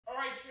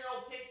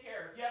Gerald. Take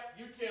care. Yep,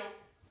 you too.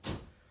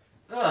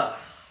 Ugh.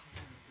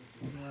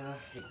 I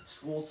hate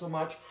school so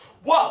much.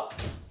 Whoa!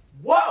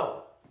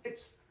 Whoa!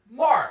 It's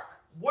Mark.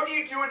 What are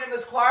you doing in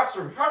this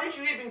classroom? How did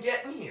you even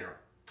get in here?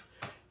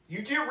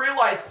 You do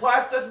realize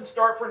class doesn't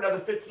start for another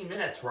 15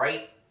 minutes,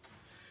 right?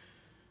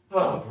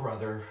 Oh,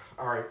 brother.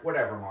 Alright,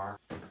 whatever, Mark.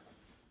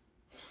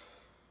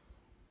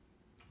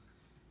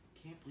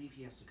 Can't believe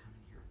he has to come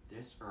in here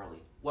this early.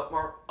 What,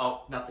 Mark?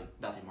 Oh, nothing,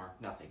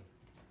 Mark, nothing.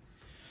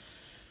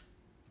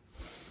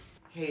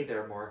 Hey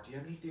there, Mark. Do you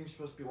have anything you're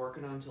supposed to be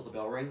working on until the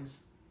bell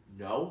rings?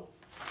 No?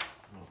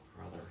 Oh,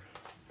 brother.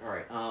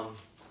 Alright,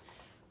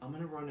 I'm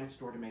gonna run next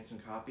door to make some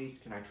copies.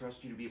 Can I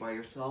trust you to be by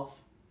yourself?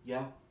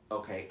 Yeah?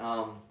 Okay,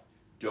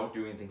 don't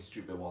do anything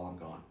stupid while I'm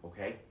gone,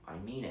 okay? I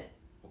mean it,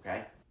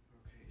 okay?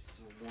 Okay,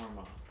 so warm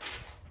up.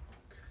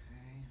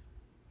 Okay.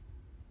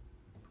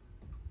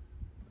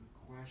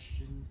 The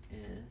question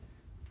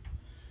is...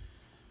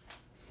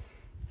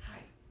 Hi,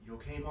 you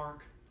okay,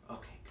 Mark?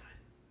 Okay, good.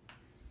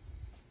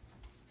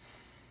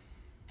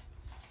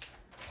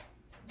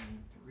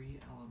 Need 3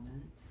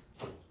 elements.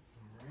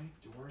 Alright,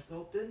 doors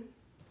open.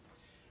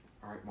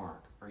 Alright,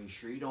 Mark, are you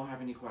sure you don't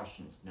have any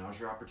questions? Now's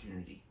your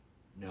opportunity.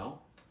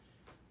 No?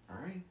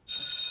 Alright.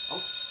 Oh,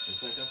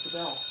 looks like that's the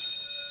bell.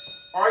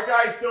 Alright,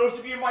 guys, those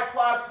of you in my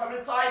class, come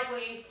inside,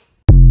 please.